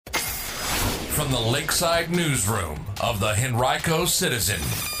from the Lakeside Newsroom of the Henrico Citizen,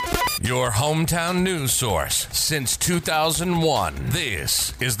 your hometown news source since 2001.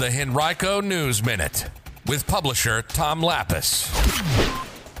 This is the Henrico News Minute with publisher Tom Lappas.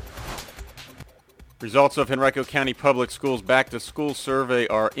 Results of Henrico County Public Schools Back to School survey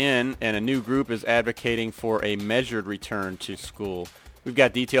are in, and a new group is advocating for a measured return to school. We've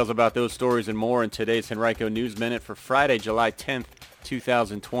got details about those stories and more in today's Henrico News Minute for Friday, July 10th,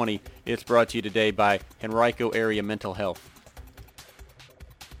 2020. It's brought to you today by Henrico Area Mental Health.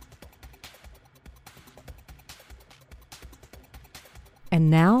 And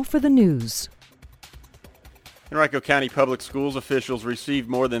now for the news. Henrico County Public Schools officials received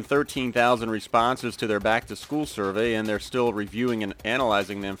more than 13,000 responses to their back-to-school survey, and they're still reviewing and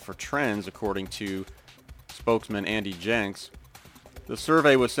analyzing them for trends, according to spokesman Andy Jenks. The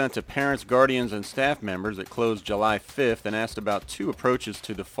survey was sent to parents, guardians, and staff members. It closed July 5th and asked about two approaches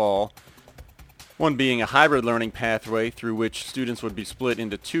to the fall. One being a hybrid learning pathway through which students would be split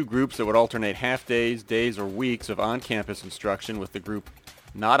into two groups that would alternate half days, days, or weeks of on-campus instruction, with the group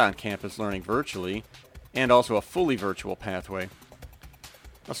not on campus learning virtually, and also a fully virtual pathway.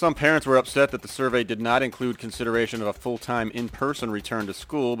 Now, some parents were upset that the survey did not include consideration of a full-time in-person return to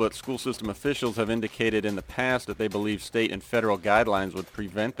school, but school system officials have indicated in the past that they believe state and federal guidelines would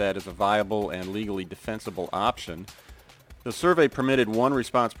prevent that as a viable and legally defensible option. The survey permitted one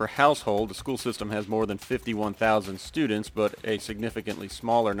response per household. The school system has more than 51,000 students, but a significantly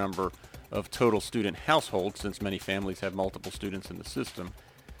smaller number of total student households, since many families have multiple students in the system.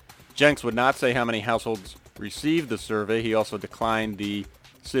 Jenks would not say how many households received the survey. He also declined the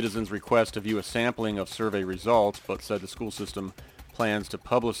citizens' request to view a sampling of survey results, but said the school system plans to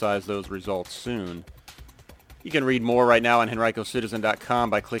publicize those results soon. You can read more right now on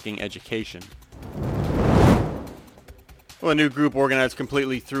henricocitizen.com by clicking Education. Well, a new group organized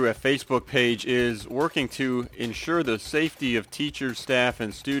completely through a Facebook page is working to ensure the safety of teachers, staff,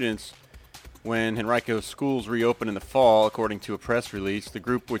 and students when Henrico schools reopen in the fall, according to a press release. The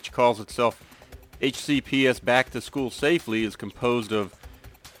group, which calls itself HCPS Back to School Safely, is composed of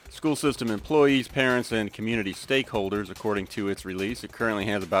school system employees, parents, and community stakeholders, according to its release. It currently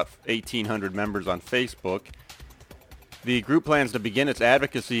has about 1,800 members on Facebook. The group plans to begin its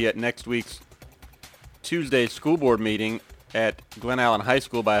advocacy at next week's Tuesday school board meeting at Glen Allen High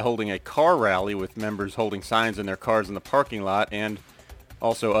School by holding a car rally with members holding signs in their cars in the parking lot, and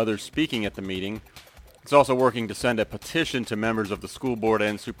also others speaking at the meeting. It's also working to send a petition to members of the school board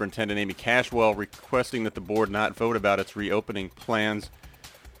and Superintendent Amy Cashwell requesting that the board not vote about its reopening plans,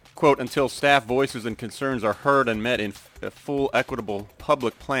 quote, until staff voices and concerns are heard and met in a full, equitable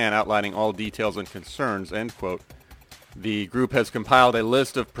public plan outlining all details and concerns, end quote. The group has compiled a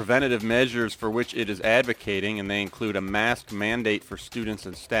list of preventative measures for which it is advocating, and they include a mask mandate for students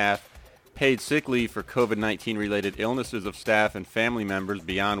and staff, paid sick leave for COVID-19 related illnesses of staff and family members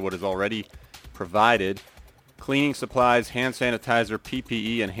beyond what is already provided, cleaning supplies, hand sanitizer,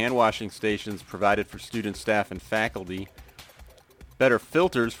 PPE, and hand washing stations provided for students, staff, and faculty, better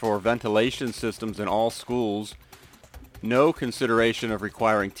filters for ventilation systems in all schools, no consideration of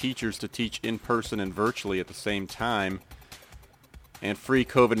requiring teachers to teach in person and virtually at the same time, and free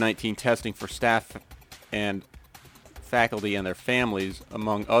COVID-19 testing for staff and faculty and their families,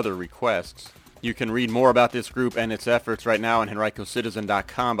 among other requests. You can read more about this group and its efforts right now on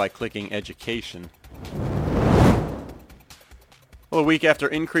henricocitizen.com by clicking Education. Well, a week after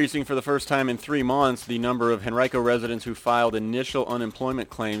increasing for the first time in 3 months, the number of Henrico residents who filed initial unemployment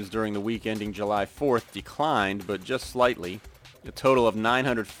claims during the week ending July 4th declined, but just slightly. A total of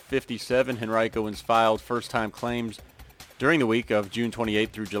 957 Henricoans filed first-time claims during the week of June 28th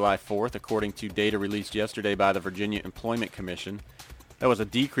through July 4th, according to data released yesterday by the Virginia Employment Commission. That was a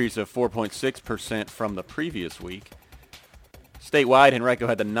decrease of 4.6% from the previous week. Statewide, Henrico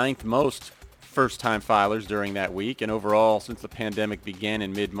had the ninth most first-time filers during that week, and overall, since the pandemic began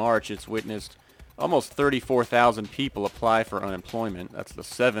in mid-March, it's witnessed almost 34,000 people apply for unemployment. That's the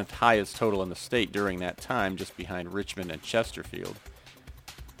seventh highest total in the state during that time, just behind Richmond and Chesterfield.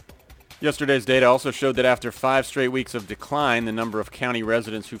 Yesterday's data also showed that after 5 straight weeks of decline, the number of county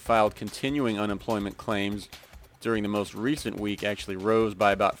residents who filed continuing unemployment claims during the most recent week actually rose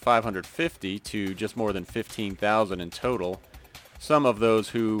by about 550 to just more than 15,000 in total. Some of those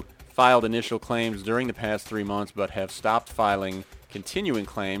who filed initial claims during the past 3 months but have stopped filing continuing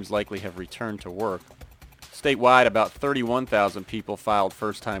claims likely have returned to work. Statewide, about 31,000 people filed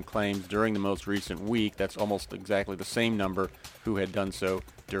first-time claims during the most recent week. That's almost exactly the same number who had done so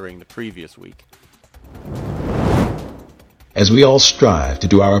during the previous week. As we all strive to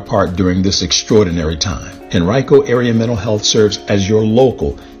do our part during this extraordinary time, Henrico Area Mental Health serves as your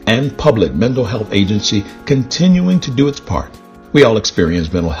local and public mental health agency continuing to do its part. We all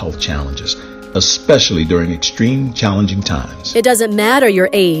experience mental health challenges, especially during extreme, challenging times. It doesn't matter your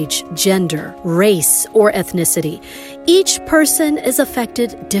age, gender, race, or ethnicity. Each person is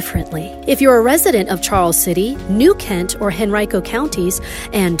affected differently. If you're a resident of Charles City, New Kent, or Henrico counties,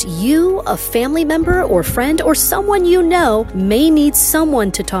 and you, a family member or friend or someone you know, may need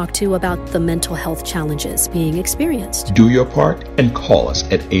someone to talk to about the mental health challenges being experienced. Do your part and call us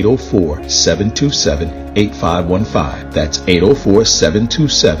at 804-727-8515. That's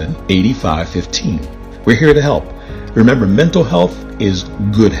 804-727-8515. We're here to help. Remember, mental health is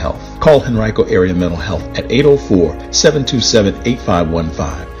good health. Call Henrico Area Mental Health at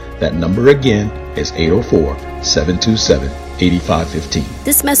 804-727-8515. That number again is 804-727-8515.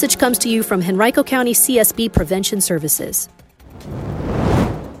 This message comes to you from Henrico County CSB Prevention Services.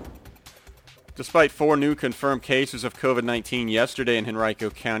 Despite 4 new confirmed cases of COVID-19 yesterday in Henrico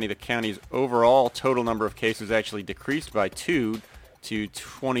County, the county's overall total number of cases actually decreased by 2 to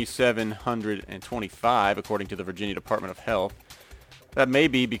 2,725, according to the Virginia Department of Health. That may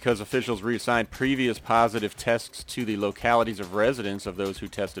be because officials reassigned previous positive tests to the localities of residence of those who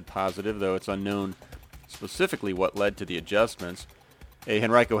tested positive, though it's unknown specifically what led to the adjustments. A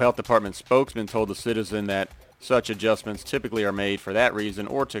Henrico Health Department spokesman told the Citizen that such adjustments typically are made for that reason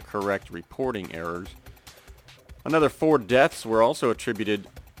or to correct reporting errors. Another 4 deaths were also attributed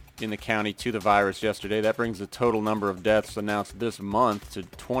in the county to the virus yesterday. That brings the total number of deaths announced this month to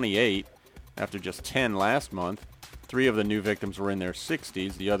 28 after just 10 last month. 3 of the new victims were in their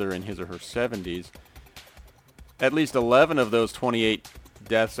 60s, the other in his or her 70s. At least 11 of those 28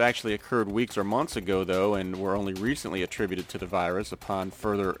 deaths actually occurred weeks or months ago, though, and were only recently attributed to the virus upon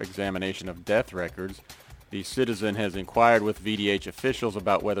further examination of death records. The Citizen has inquired with VDH officials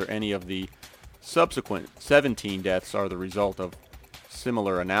about whether any of the subsequent 17 deaths are the result of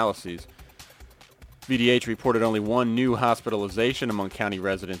similar analyses. VDH reported only 1 new hospitalization among county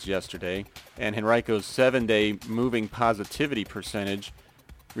residents yesterday, and Henrico's 7-day moving positivity percentage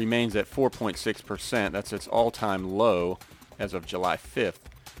remains at 4.6%. That's its all-time low as of July 5th.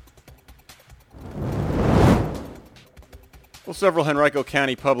 Well, several Henrico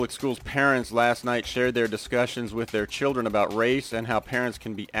County Public Schools parents last night shared their discussions with their children about race and how parents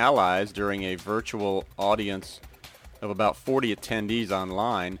can be allies during a virtual audience of about 40 attendees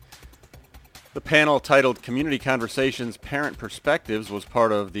online. The panel, titled Community Conversations, Parent Perspectives, was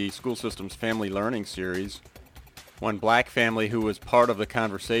part of the school system's Family Learning Series. One black family who was part of the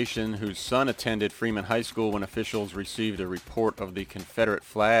conversation, whose son attended Freeman High School when officials received a report of the Confederate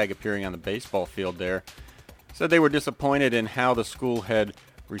flag appearing on the baseball field there, said they were disappointed in how the school had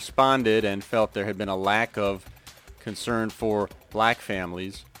responded and felt there had been a lack of concern for black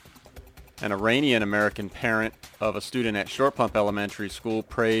families. An Iranian-American parent of a student at Short Pump Elementary School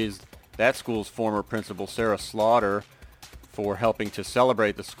praised that school's former principal, Sarah Slaughter, for helping to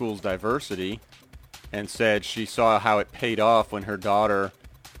celebrate the school's diversity, and said she saw how it paid off when her daughter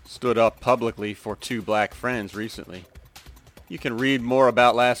stood up publicly for 2 black friends recently. You can read more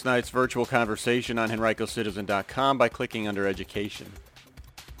about last night's virtual conversation on henricocitizen.com by clicking under Education.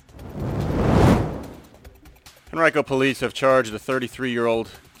 Henrico police have charged a 33-year-old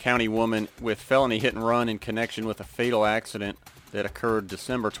county woman with felony hit and run in connection with a fatal accident that occurred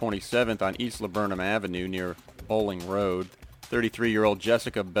December 27th on East Laburnum Avenue near Bowling Road. 33-year-old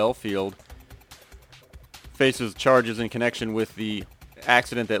Jessica Belfield faces charges in connection with the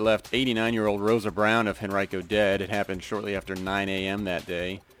accident that left 89-year-old Rosa Brown of Henrico dead. It happened shortly after 9 a.m. that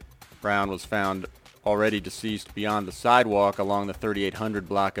day. Brown was found already deceased beyond the sidewalk along the 3800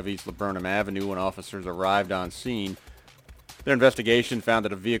 block of East Laburnum Avenue when officers arrived on scene. Their investigation found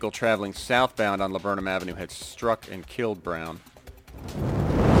that a vehicle traveling southbound on Laburnum Avenue had struck and killed Brown.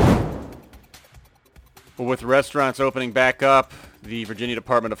 Well, with restaurants opening back up, the Virginia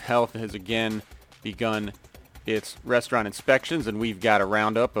Department of Health has again begun its restaurant inspections, and we've got a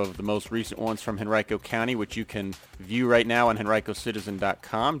roundup of the most recent ones from Henrico County, which you can view right now on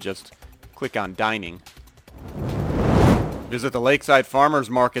henricocitizen.com. Just click on Dining. Visit the Lakeside Farmers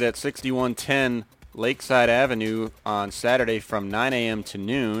Market at 6110 Lakeside Avenue on Saturday from 9 a.m. to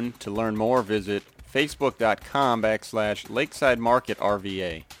noon. To learn more, visit facebook.com/Lakeside Market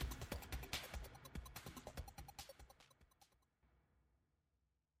RVA.